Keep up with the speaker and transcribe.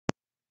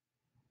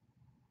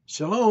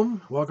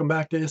Shalom. Welcome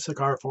back to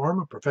Issachar Forum,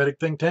 a prophetic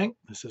think tank.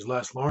 This is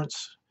Les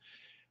Lawrence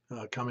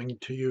coming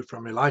to you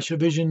from Elisha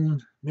Vision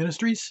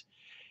Ministries.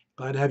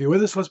 Glad to have you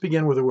with us. Let's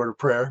begin with a word of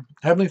prayer.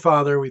 Heavenly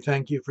Father, we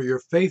thank you for your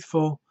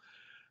faithful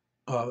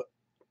uh,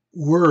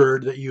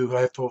 word that you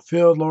have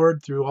fulfilled,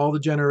 Lord, through all the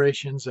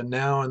generations and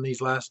now in these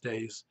last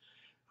days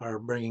are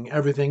bringing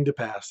everything to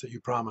pass that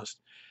you promised.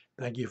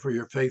 Thank you for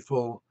your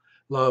faithful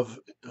love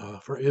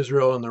for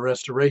Israel and the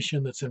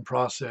restoration that's in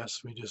process.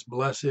 We just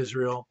bless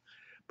Israel.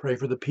 Pray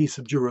for the peace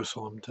of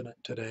Jerusalem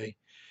today.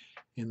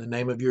 In the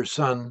name of your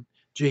Son,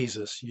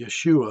 Jesus,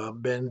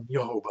 Yeshua ben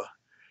Yehovah.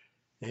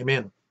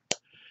 Amen.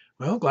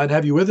 Well, glad to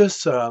have you with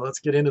us. Let's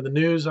get into the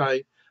news.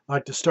 I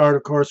like to start,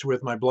 of course,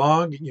 with my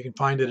blog. You can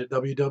find it at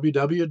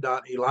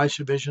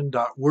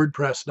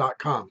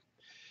www.elishavision.wordpress.com.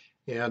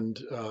 And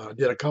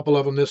did a couple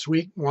of them this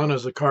week. One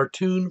is a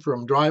cartoon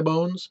from Dry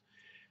Bones.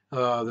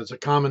 That's a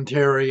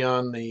commentary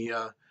on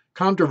the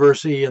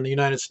controversy in the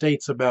United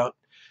States about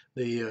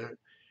the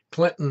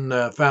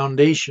Clinton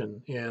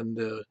Foundation and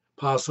the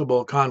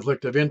possible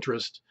conflict of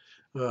interest.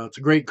 It's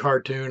a great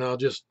cartoon. I'll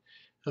just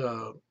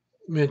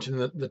mention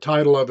that the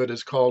title of it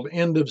is called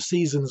End of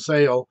Season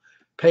Sale,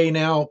 Pay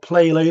Now,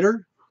 Play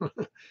Later.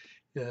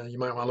 You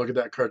might want to look at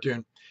that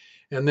cartoon.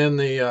 And then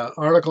the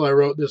article I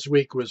wrote this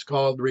week was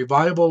called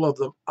Revival of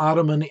the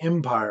Ottoman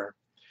Empire.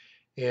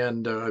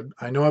 And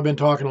I know I've been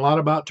talking a lot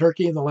about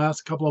Turkey in the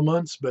last couple of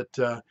months, but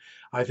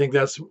I think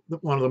that's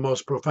one of the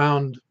most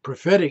profound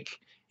prophetic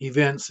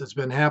events that's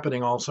been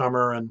happening all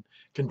summer and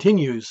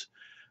continues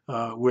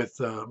with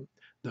the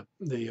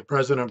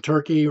president of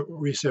Turkey,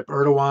 Recep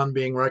Erdogan,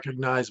 being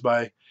recognized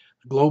by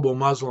the Global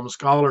Muslim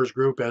Scholars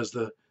Group as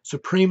the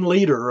supreme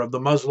leader of the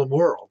Muslim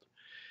world.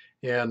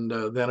 And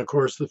then, of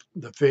course,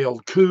 the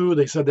failed coup.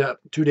 They said that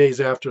 2 days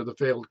after the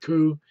failed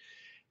coup.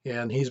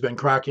 And he's been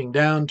cracking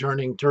down,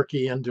 turning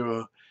Turkey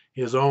into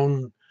his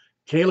own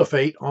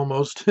caliphate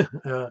almost,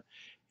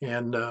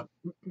 and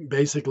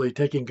basically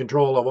taking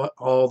control of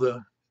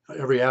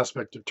every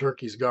aspect of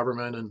Turkey's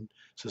government and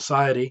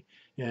society,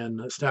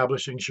 and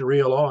establishing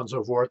Sharia law and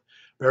so forth.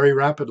 Very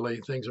rapidly,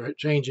 things are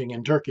changing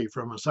in Turkey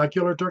from a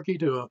secular Turkey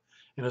to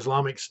an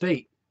Islamic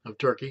state of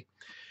Turkey.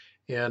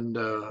 And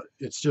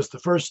it's just the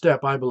first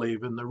step, I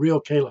believe, in the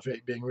real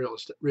caliphate being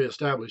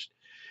reestablished.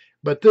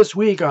 But this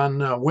week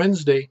on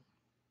Wednesday,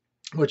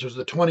 which was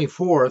the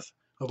 24th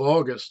of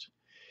August,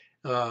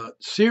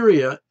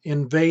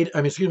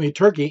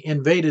 Turkey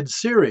invaded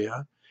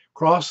Syria,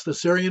 crossed the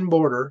Syrian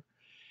border,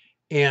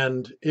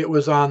 and it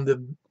was on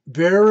the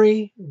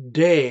very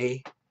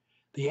day,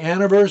 the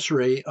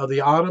anniversary of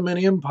the Ottoman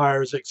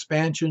Empire's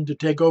expansion to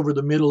take over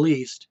the Middle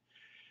East,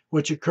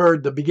 which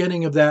occurred, the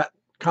beginning of that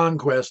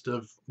conquest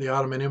of the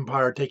Ottoman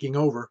Empire taking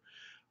over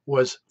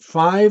was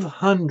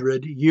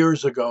 500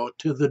 years ago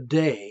to the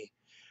day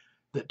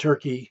that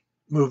Turkey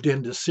moved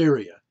into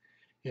Syria.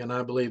 And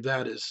I believe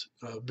that is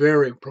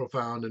very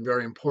profound and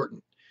very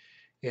important.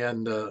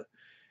 And the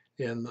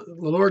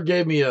Lord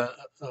gave me a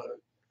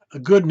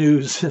good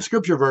news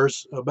scripture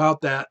verse about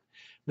that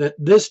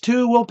this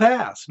too will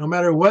pass. No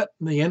matter what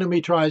the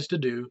enemy tries to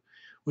do,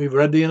 we've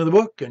read the end of the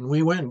book and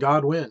we win.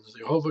 God wins.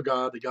 Jehovah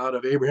God, the God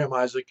of Abraham,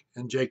 Isaac,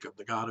 and Jacob,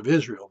 the God of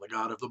Israel, the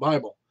God of the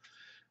Bible,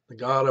 the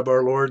God of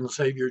our Lord and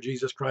Savior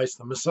Jesus Christ,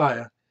 the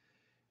Messiah.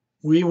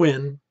 We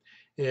win.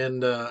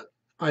 And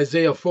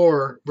Isaiah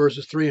 4,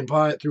 verses 3 and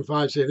 5 through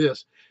 5 say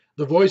this: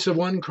 the voice of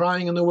one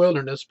crying in the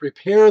wilderness,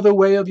 prepare the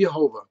way of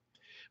Jehovah.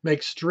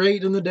 Make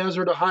straight in the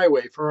desert a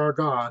highway for our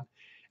God.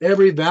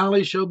 Every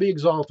valley shall be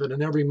exalted,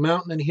 and every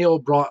mountain and hill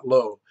brought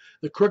low.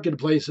 The crooked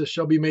places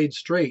shall be made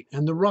straight,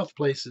 and the rough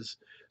places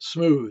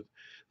smooth.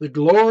 The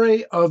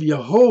glory of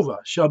Jehovah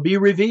shall be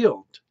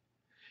revealed,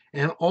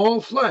 and all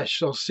flesh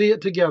shall see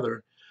it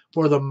together,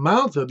 for the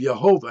mouth of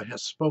Jehovah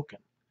has spoken.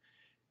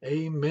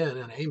 Amen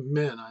and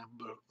amen. I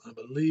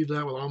believe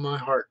that with all my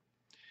heart.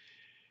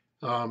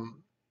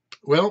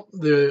 Well,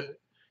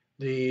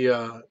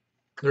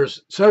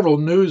 there's several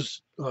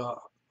news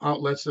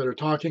outlets that are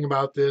talking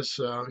about this.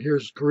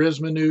 Here's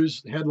Charisma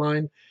News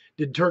headline: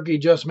 did Turkey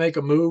just make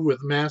a move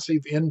with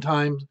massive end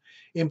time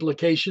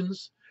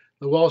implications?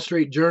 The Wall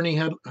Street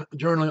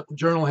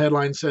Journal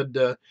headline said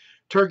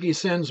Turkey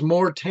sends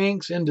more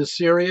tanks into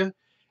Syria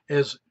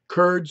as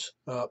Kurds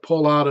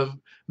pull out of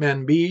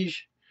Manbij.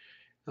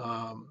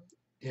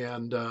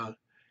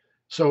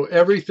 So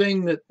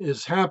everything that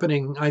is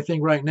happening, I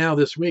think, right now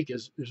this week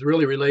is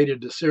really related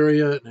to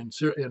Syria and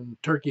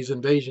Turkey's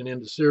invasion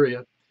into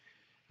Syria.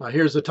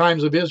 Here's the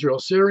Times of Israel: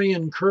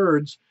 Syrian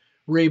Kurds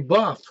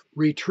rebuff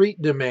retreat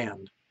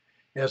demand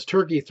as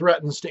Turkey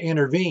threatens to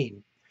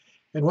intervene.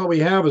 And what we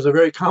have is a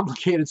very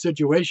complicated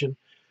situation.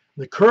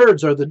 The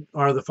Kurds are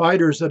the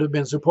fighters that have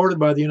been supported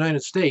by the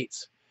United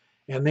States,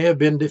 and they have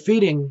been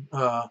defeating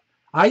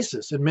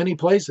ISIS in many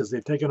places.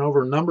 They've taken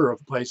over a number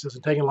of places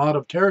and taken a lot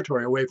of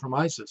territory away from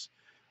ISIS.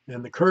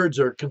 And the Kurds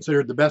are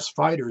considered the best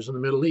fighters in the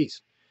Middle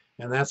East.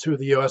 And that's who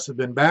the U.S. has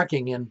been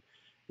backing in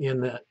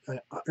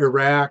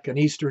Iraq and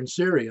eastern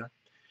Syria.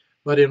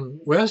 But in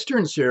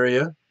western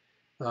Syria,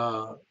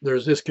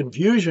 there's this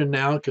confusion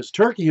now because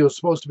Turkey, who was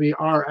supposed to be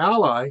our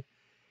ally,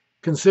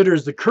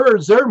 considers the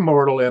Kurds their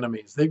mortal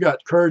enemies. They've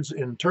got Kurds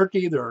in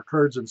Turkey, there are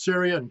Kurds in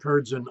Syria, and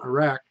Kurds in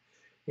Iraq.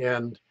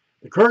 And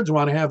the Kurds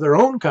want to have their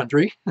own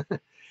country,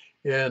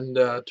 and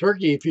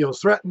Turkey feels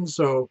threatened.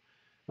 So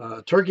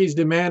Turkey's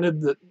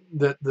demanded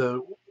that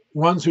the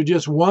ones who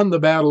just won the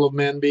Battle of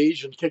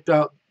Manbij and kicked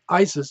out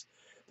ISIS,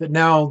 that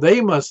now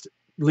they must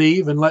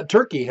leave and let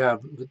Turkey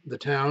have the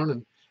town.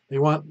 And they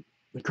want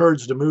the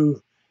Kurds to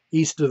move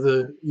east of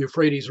the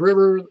Euphrates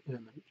River.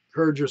 And the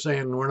Kurds are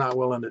saying, we're not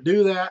willing to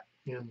do that.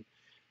 And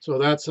so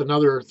that's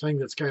another thing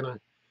that's kind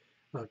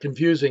of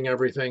confusing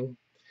everything.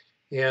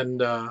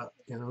 And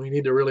we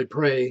need to really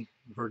pray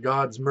for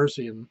God's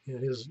mercy and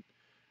his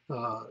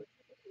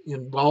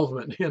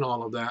involvement in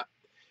all of that.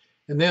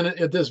 And then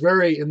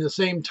in the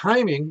same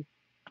timing,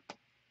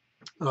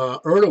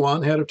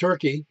 Erdogan, head of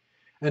Turkey,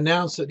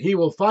 announced that he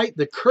will fight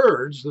the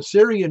Kurds, the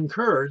Syrian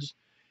Kurds,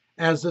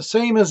 as the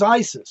same as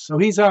ISIS. So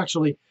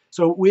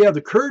so we have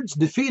the Kurds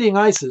defeating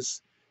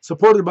ISIS,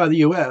 supported by the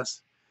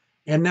U.S.,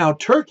 and now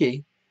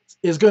Turkey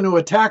is going to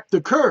attack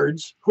the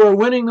Kurds who are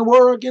winning the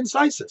war against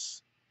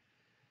ISIS.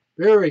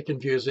 Very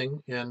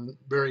confusing and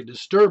very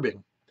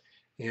disturbing.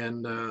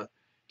 And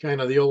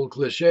kind of the old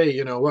cliche,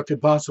 what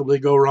could possibly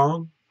go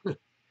wrong?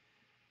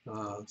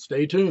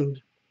 Stay tuned.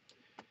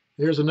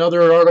 Here's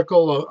another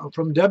article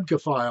from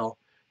Debka-File.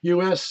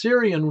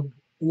 U.S.-Syrian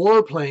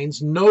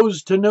warplanes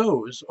nose to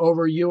nose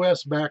over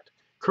U.S.-backed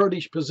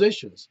Kurdish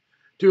positions.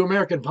 2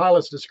 American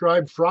pilots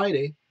described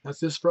Friday, that's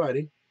this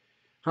Friday,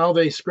 how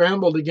they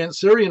scrambled against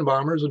Syrian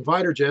bombers and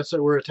fighter jets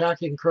that were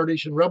attacking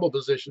Kurdish and rebel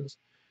positions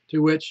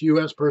to which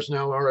U.S.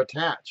 personnel are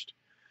attached.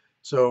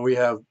 So we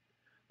have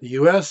the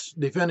U.S.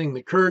 defending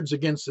the Kurds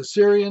against the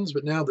Syrians,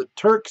 but now the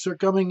Turks are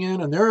coming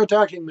in and they're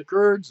attacking the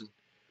Kurds. And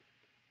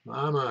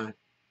my.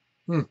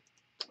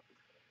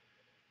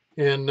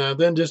 And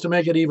then just to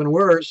make it even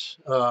worse,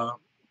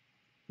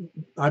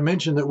 I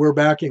mentioned that we're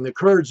backing the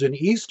Kurds in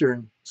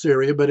eastern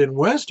Syria, but in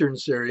western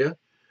Syria,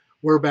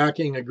 we're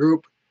backing a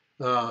group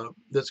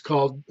that's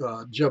called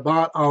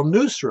Jabhat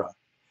al-Nusra.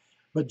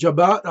 But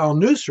Jabhat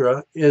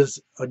al-Nusra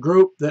is a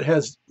group that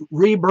has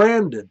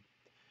rebranded.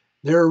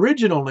 Their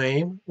original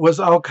name was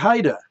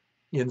Al-Qaeda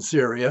in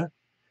Syria,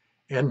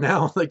 and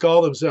now they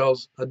call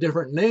themselves a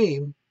different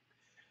name,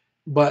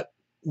 but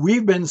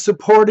we've been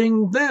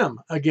supporting them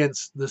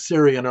against the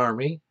Syrian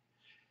army.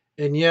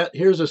 And yet,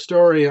 here's a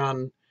story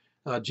on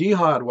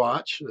Jihad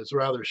Watch that's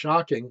rather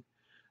shocking.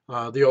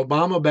 The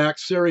Obama-backed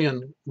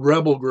Syrian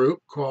rebel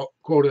group,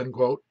 quote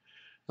unquote,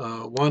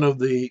 one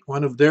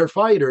of their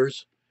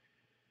fighters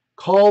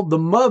called the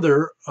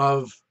mother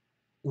of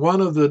one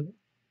of the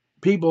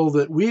people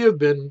that we have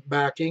been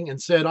backing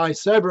and said, I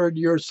severed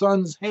your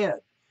son's head.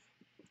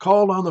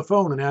 Called on the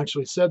phone and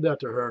actually said that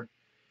to her,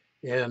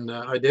 and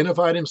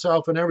identified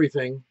himself and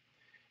everything.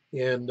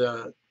 And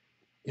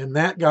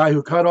that guy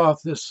who cut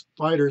off this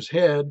fighter's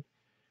head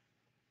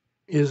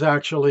is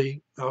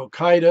actually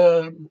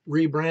Al-Qaeda,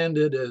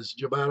 rebranded as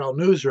Jabhat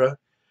al-Nusra,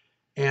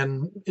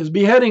 and is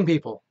beheading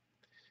people.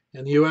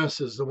 And the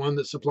U.S. is the one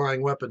that's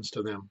supplying weapons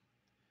to them.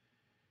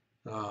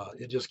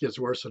 It just gets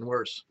worse and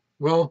worse.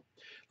 Well,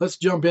 let's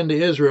jump into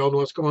Israel and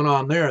what's going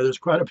on there. There's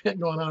quite a bit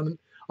going on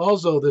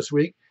also this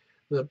week.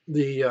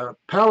 The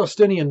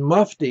Palestinian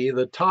Mufti,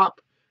 the top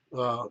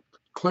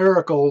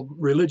clerical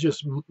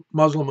religious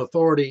Muslim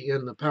authority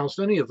in the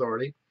Palestinian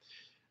Authority,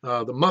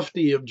 the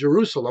Mufti of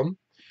Jerusalem,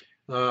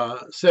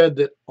 said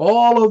that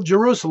all of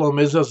Jerusalem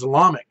is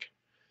Islamic.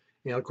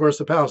 And of course,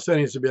 the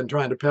Palestinians have been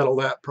trying to peddle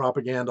that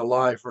propaganda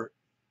lie for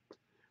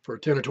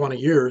 10 or 20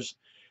 years,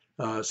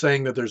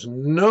 saying that there's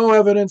no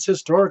evidence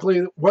historically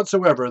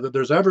whatsoever that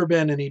there's ever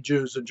been any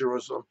Jews in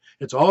Jerusalem.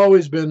 It's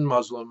always been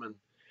Muslim and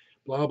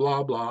blah,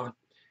 blah, blah.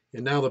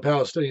 And now the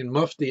Palestinian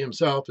Mufti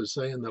himself is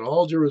saying that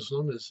all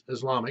Jerusalem is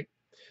Islamic.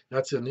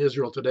 That's in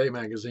Israel Today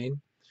magazine.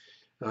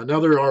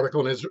 Another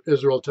article in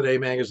Israel Today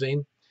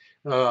magazine.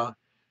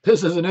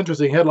 This is an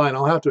interesting headline.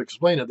 I'll have to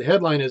explain it. The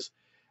headline is,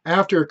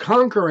 after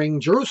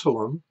conquering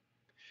Jerusalem,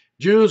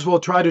 Jews will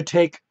try to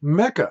take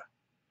Mecca.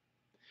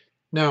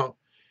 Now,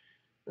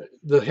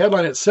 the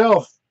headline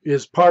itself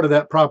is part of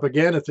that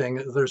propaganda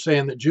thing. They're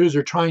saying that Jews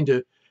are trying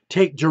to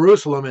take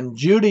Jerusalem and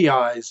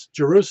Judaize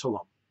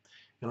Jerusalem.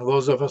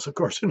 Those of us, of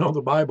course, who know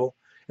the Bible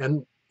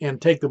and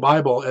take the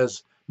Bible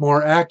as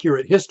more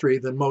accurate history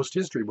than most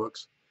history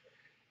books,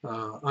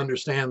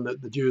 understand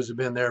that the Jews have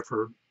been there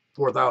for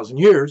 4,000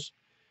 years,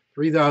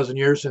 3,000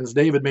 years since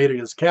David made it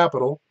his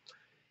capital,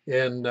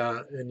 and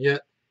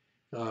yet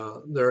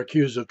they're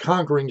accused of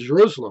conquering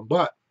Jerusalem.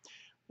 But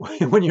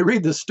when you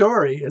read the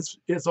story, it's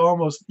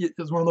one of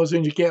those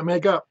things you can't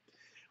make up.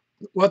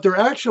 What they're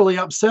actually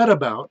upset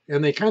about,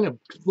 and they kind of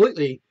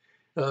completely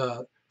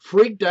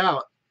freaked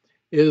out,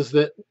 is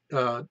that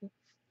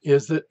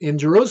in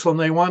Jerusalem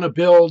they want to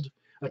build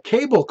a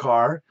cable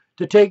car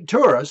to take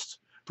tourists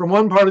from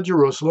one part of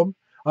Jerusalem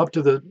up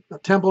to the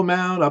Temple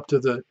Mount, up to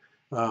the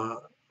Mount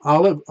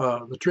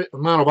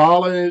of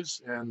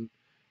Olives, and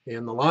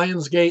the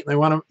Lion's Gate.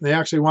 They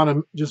actually want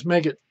to just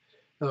make it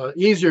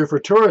easier for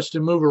tourists to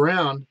move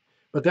around,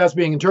 but that's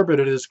being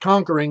interpreted as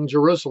conquering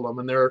Jerusalem,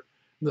 and they're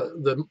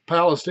the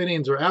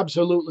Palestinians are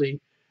absolutely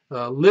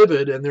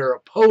livid, and they're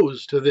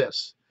opposed to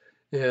this.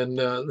 And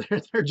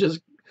they're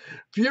just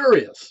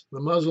furious. The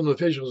Muslim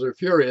officials are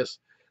furious.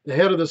 The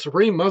head of the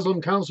Supreme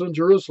Muslim Council in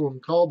Jerusalem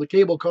called the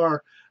cable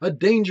car a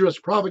dangerous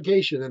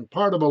provocation and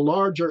part of a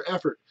larger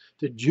effort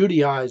to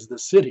Judaize the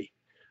city.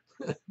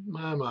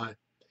 My.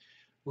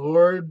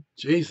 Lord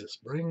Jesus,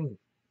 bring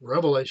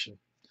revelation.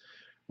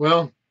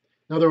 Well,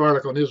 another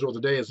article in Israel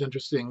Today is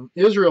interesting.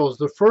 Israel is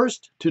the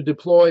first to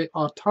deploy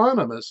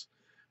autonomous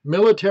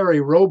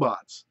military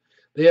robots.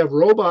 They have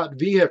robot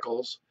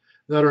vehicles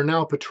that are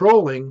now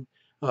patrolling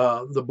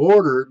the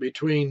border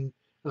between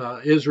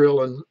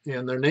Israel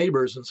and their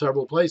neighbors in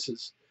several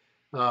places.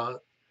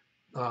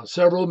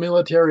 Several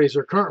militaries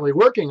are currently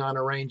working on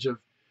a range of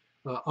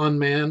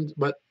unmanned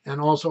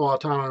and also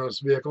autonomous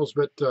vehicles.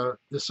 But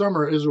this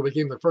summer, Israel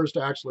became the first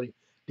to actually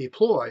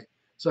deploy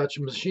such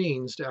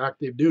machines to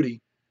active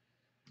duty.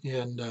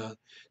 And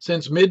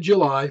since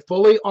mid-July,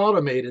 fully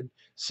automated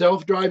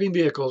self-driving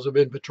vehicles have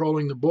been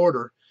patrolling the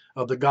border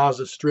of the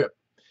Gaza Strip.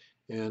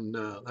 And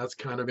that's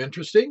kind of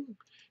interesting.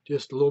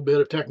 Just a little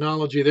bit of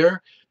technology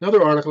there.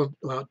 Another article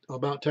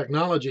about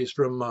technologies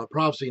from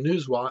Prophecy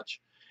Newswatch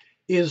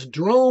is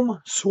drone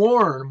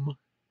swarm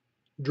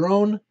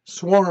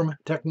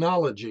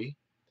technology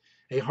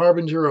a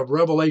harbinger of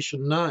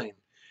Revelation 9.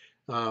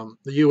 The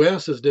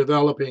U.S. is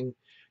developing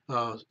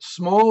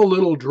small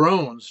little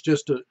drones,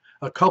 just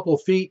a couple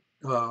feet,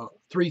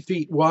 3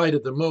 feet wide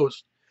at the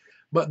most,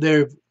 but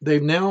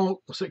they've now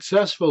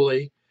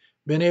successfully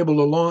been able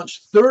to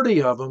launch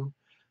 30 of them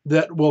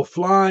that will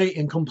fly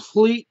in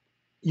complete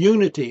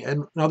unity.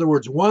 And in other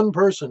words, one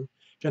person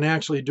can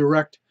actually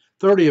direct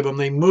 30 of them.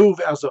 They move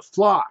as a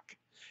flock.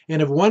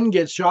 And if one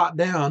gets shot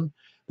down,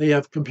 they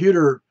have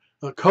computer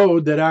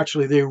code that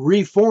actually they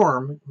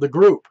reform the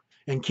group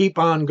and keep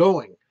on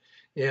going.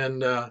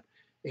 And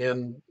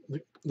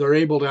they're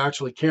able to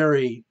actually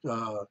carry,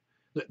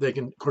 they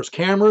can, of course,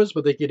 cameras,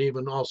 but they could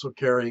even also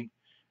carry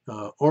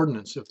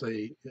ordnance if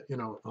they,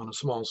 on a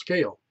small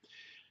scale.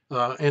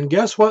 And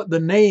guess what the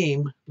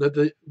name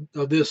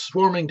of this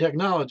swarming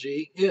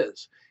technology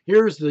is?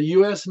 Here's the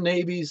U.S.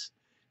 Navy's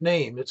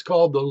name. It's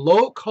called the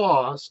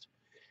Low-Cost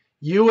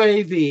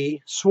UAV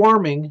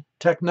Swarming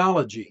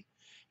Technology.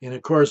 And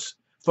of course,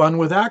 fun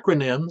with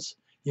acronyms.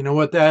 You know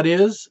what that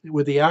is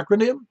with the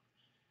acronym?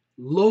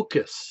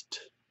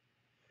 Locust.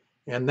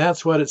 And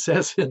that's what it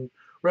says in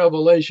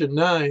Revelation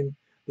 9.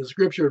 The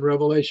scripture in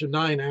Revelation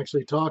 9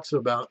 actually talks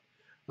about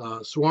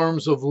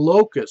swarms of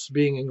locusts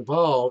being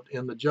involved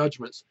in the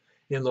judgments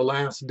in the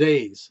last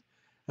days.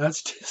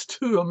 That's just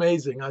too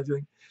amazing. I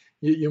think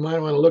you might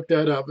want to look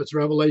that up. It's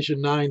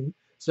Revelation 9,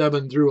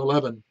 7 through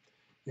 11.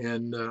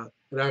 And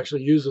it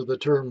actually uses the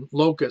term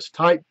locust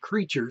type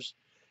creatures.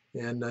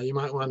 And you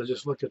might want to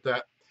just look at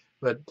that.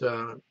 But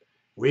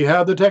we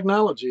have the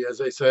technology, as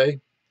they say.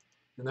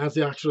 And that's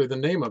actually the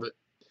name of it.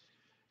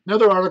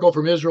 Another article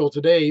from Israel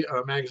Today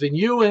magazine,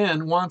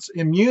 UN wants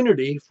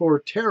immunity for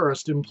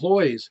terrorist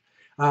employees.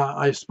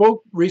 I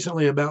spoke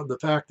recently about the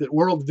fact that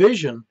World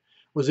Vision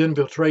was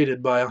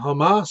infiltrated by a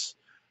Hamas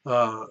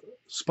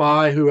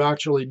spy who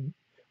actually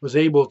was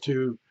able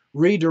to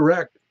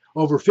redirect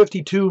over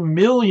 $52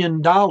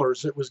 million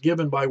that was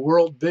given by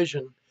World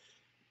Vision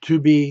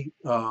to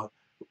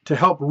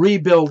help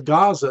rebuild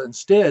Gaza.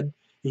 Instead,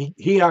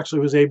 he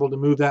actually was able to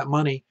move that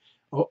money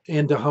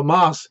into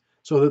Hamas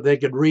so that they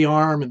could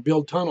rearm and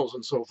build tunnels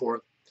and so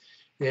forth.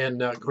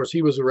 And of course,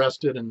 he was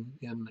arrested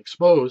and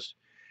exposed.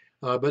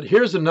 But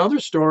here's another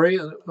story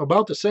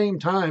about the same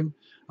time.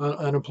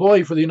 An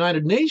employee for the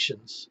United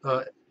Nations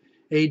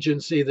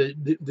agency,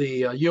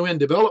 the UN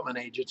Development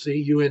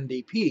Agency,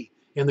 UNDP,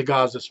 in the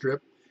Gaza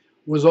Strip,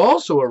 was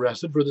also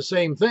arrested for the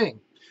same thing.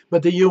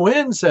 But the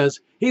UN says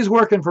he's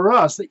working for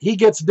us. He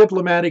gets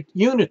diplomatic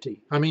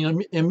immunity.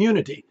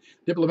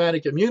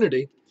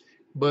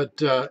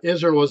 But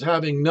Israel was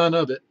having none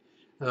of it.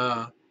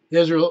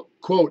 Israel,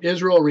 quote,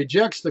 Israel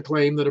rejects the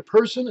claim that a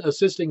person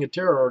assisting a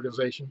terror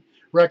organization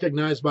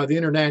recognized by the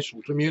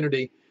international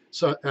community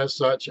as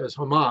such as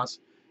Hamas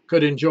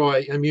could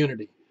enjoy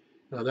immunity.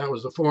 That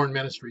was the foreign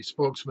ministry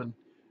spokesman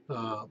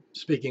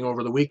speaking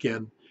over the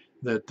weekend,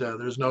 that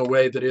there's no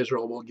way that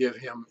Israel will give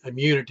him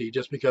immunity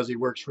just because he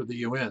works for the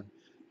UN.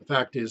 The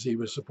fact is he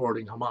was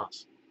supporting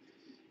Hamas.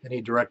 And he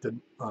directed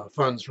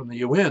funds from the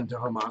UN to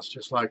Hamas,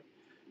 just like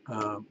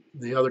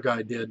the other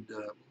guy did,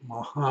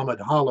 Mohammed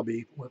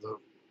Halabi with a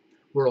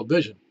World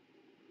Vision.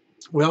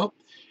 Well,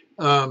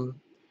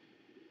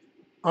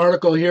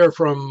 article here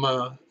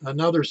from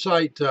another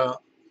site,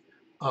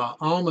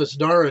 Almas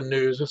Daran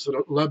News. This is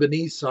a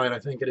Lebanese site, I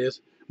think it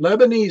is.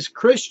 Lebanese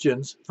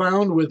Christians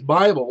found with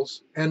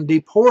Bibles and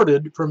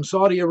deported from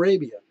Saudi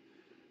Arabia.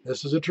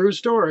 This is a true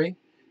story.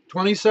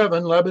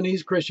 27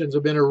 Lebanese Christians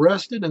have been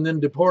arrested and then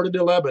deported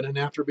to Lebanon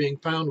after being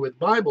found with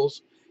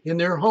Bibles in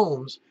their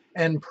homes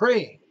and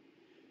praying.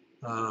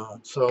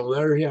 So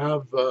there you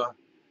have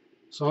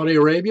Saudi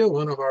Arabia,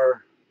 one of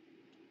our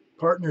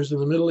partners in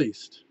the Middle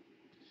East.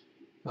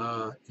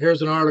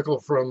 Here's an article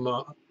from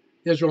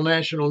Israel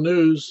National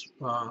News.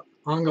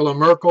 Angela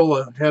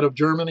Merkel, head of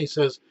Germany,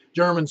 says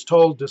Germans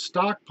told to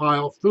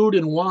stockpile food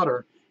and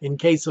water in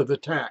case of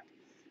attack.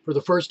 For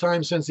the first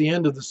time since the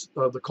end of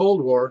the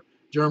Cold War,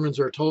 Germans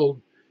are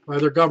told by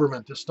their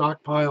government to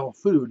stockpile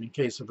food in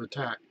case of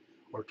attack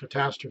or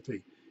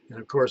catastrophe. And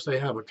of course, they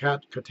have a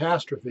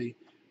catastrophe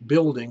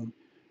building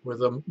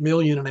with 1.5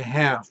 million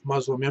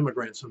Muslim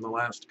immigrants in the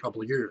last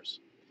couple of years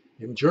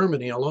in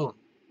Germany alone.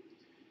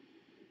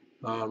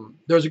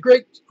 There's a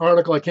great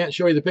article, I can't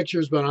show you the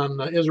pictures, but on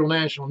Israel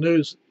National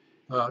News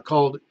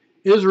called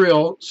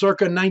Israel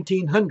circa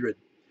 1900,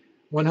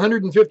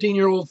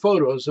 115-year-old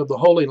photos of the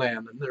Holy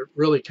Land. And they're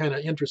really kind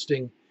of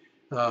interesting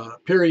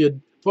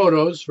period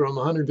photos from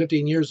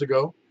 115 years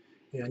ago.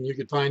 And you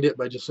could find it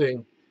by just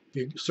saying, if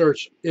you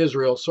search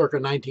Israel circa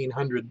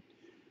 1900,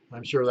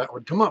 I'm sure that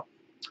would come up.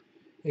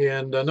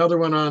 And another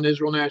one on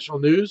Israel National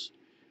News.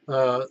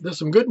 There's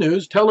some good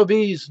news. Tel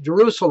Aviv's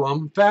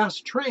Jerusalem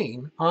fast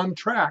train on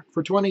track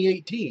for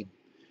 2018.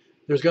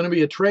 There's going to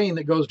be a train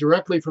that goes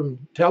directly from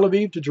Tel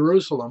Aviv to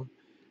Jerusalem,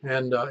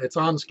 and it's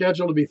on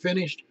schedule to be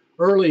finished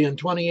early in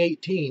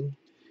 2018,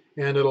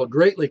 and it'll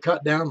greatly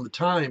cut down the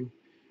time.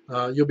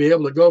 You'll be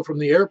able to go from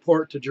the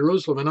airport to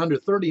Jerusalem in under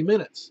 30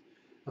 minutes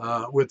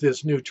with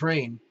this new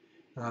train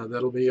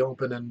that'll be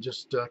open in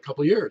just a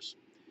couple years.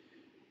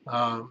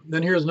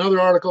 Then here's another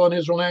article on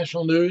Israel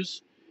National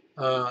News.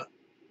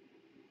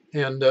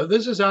 And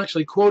this is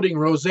actually quoting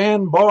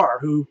Roseanne Barr,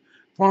 who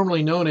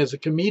formerly known as a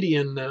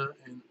comedian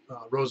in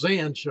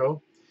Roseanne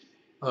show.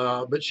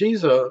 But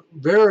she's a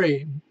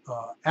very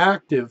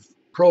active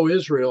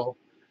pro-Israel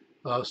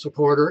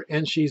supporter,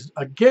 and she's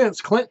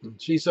against Clinton.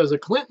 She says a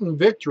Clinton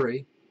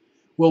victory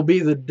will be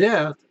the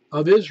death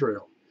of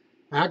Israel.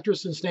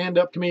 Actress and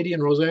stand-up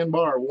comedian Roseanne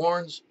Barr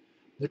warns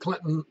the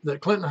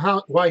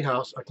Clinton White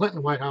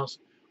House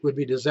would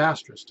be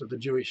disastrous to the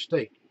Jewish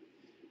state.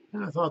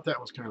 And I thought that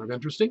was kind of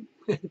interesting.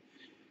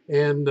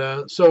 And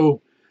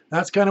so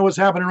that's kind of what's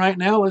happening right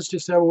now. Let's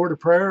just have a word of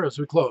prayer as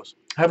we close.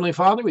 Heavenly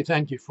Father, we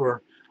thank you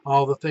for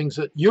all the things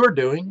that you're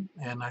doing.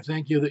 And I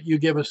thank you that you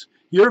give us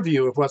your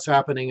view of what's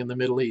happening in the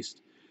Middle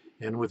East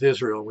and with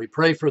Israel. We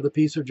pray for the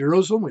peace of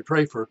Jerusalem. We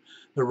pray for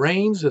the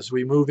rains as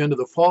we move into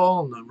the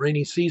fall and the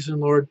rainy season,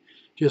 Lord.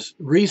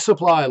 Just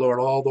resupply, Lord,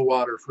 all the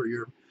water for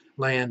your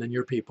land and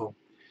your people.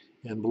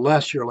 And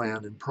bless your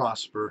land and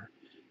prosper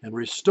and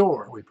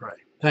restore, we pray.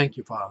 Thank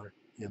you, Father.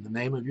 In the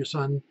name of your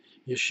Son,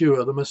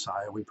 Yeshua, the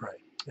Messiah, we pray.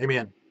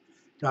 Amen.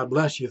 God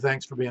bless you.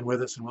 Thanks for being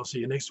with us, and we'll see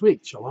you next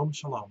week. Shalom,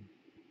 shalom.